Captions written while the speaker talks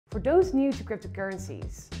For those new to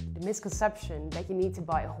cryptocurrencies, the misconception that you need to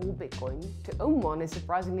buy a whole Bitcoin to own one is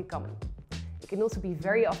surprisingly common. It can also be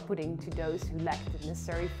very off-putting to those who lack the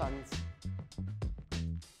necessary funds.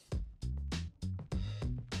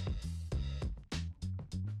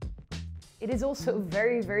 It is also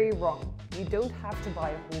very wrong. You don't have to buy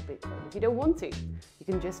a whole Bitcoin if you don't want to. You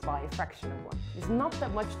can just buy a fraction of one. It's not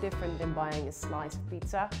that much different than buying a slice of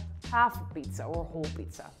pizza, half a pizza or whole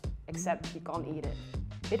pizza, except you can't eat it.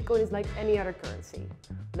 Bitcoin is like any other currency.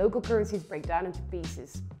 Local currencies break down into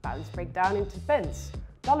pieces, pounds break down into pence,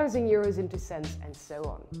 dollars and euros into cents, and so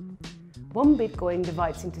on. One Bitcoin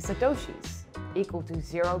divides into satoshis, equal to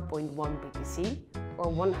 0.1 BTC or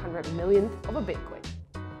 100 millionth of a Bitcoin.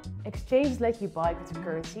 Exchanges let you buy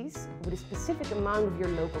cryptocurrencies with a specific amount of your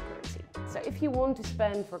local currency. So if you want to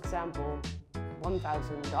spend, for example,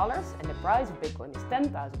 $1,000 and the price of Bitcoin is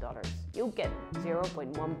 $10,000, you'll get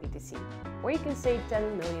 0.1 BTC. Or you can say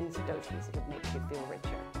 10 million satoshis if it makes you feel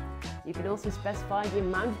richer. You can also specify the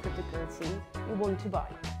amount of cryptocurrency you want to buy.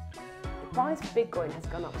 The price of Bitcoin has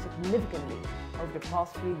gone up significantly over the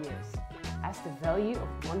past few years. As the value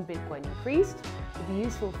of one Bitcoin increased to be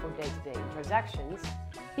useful for day-to-day transactions,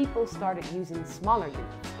 people started using smaller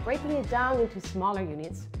units. Breaking it down into smaller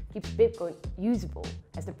units keeps Bitcoin usable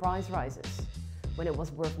as the price rises. When it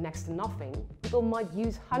was worth next to nothing, people might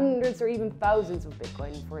use hundreds or even thousands of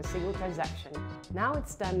Bitcoin for a single transaction. Now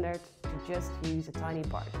it's standard to just use a tiny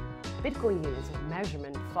part. Bitcoin units of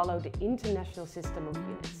measurement follow the international system of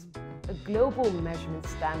units, a global measurement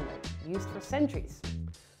standard used for centuries.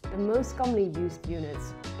 The most commonly used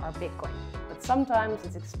units are Bitcoin, but sometimes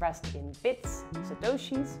it's expressed in bits,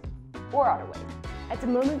 satoshis, or other way. At the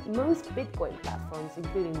moment, most Bitcoin platforms,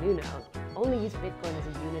 including Luno, only use Bitcoin as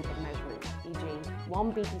a unit of measurement, e.g.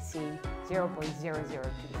 1 BTC,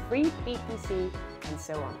 0.0023 BTC, and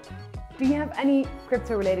so on. Do you have any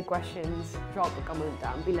crypto-related questions? Drop a comment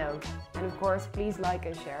down below. And of course, please like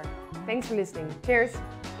and share. Thanks for listening. Cheers!